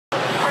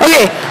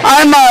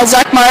I'm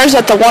Zach Myers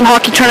at the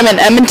OneHockey Tournament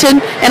in Edmonton,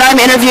 and I'm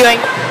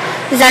interviewing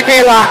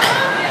Zachary Locke.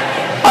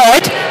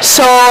 Alright,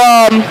 so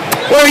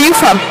where are you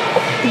from?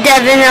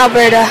 Devon,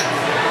 Alberta.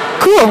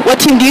 Cool.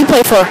 What team do you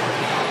play for?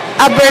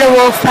 Alberta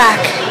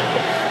Wolfpack.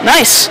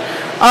 Nice.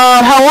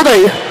 How old are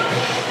you?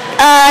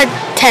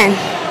 10.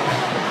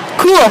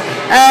 Cool.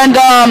 And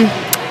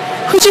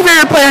who's your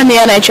favorite player in the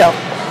NHL?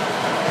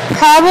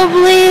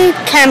 Probably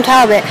Cam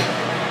Talbot.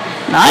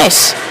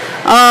 Nice.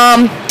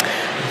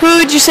 Who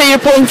would you say you're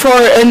pulling for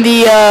in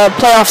the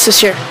playoffs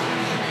this year?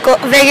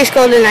 Vegas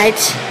Golden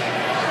Knights.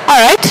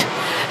 Alright.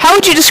 How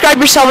would you describe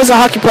yourself as a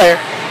hockey player?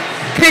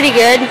 Pretty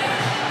good.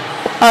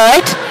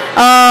 Alright.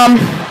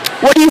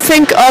 What do you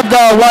think of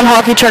the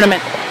OneHockey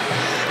Tournament?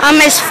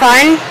 It's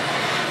fun.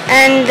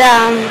 And,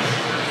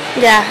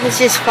 yeah, it's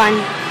just fun.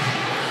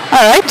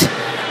 Alright.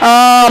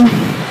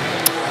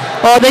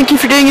 Well, thank you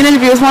for doing an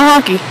interview with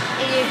OneHockey.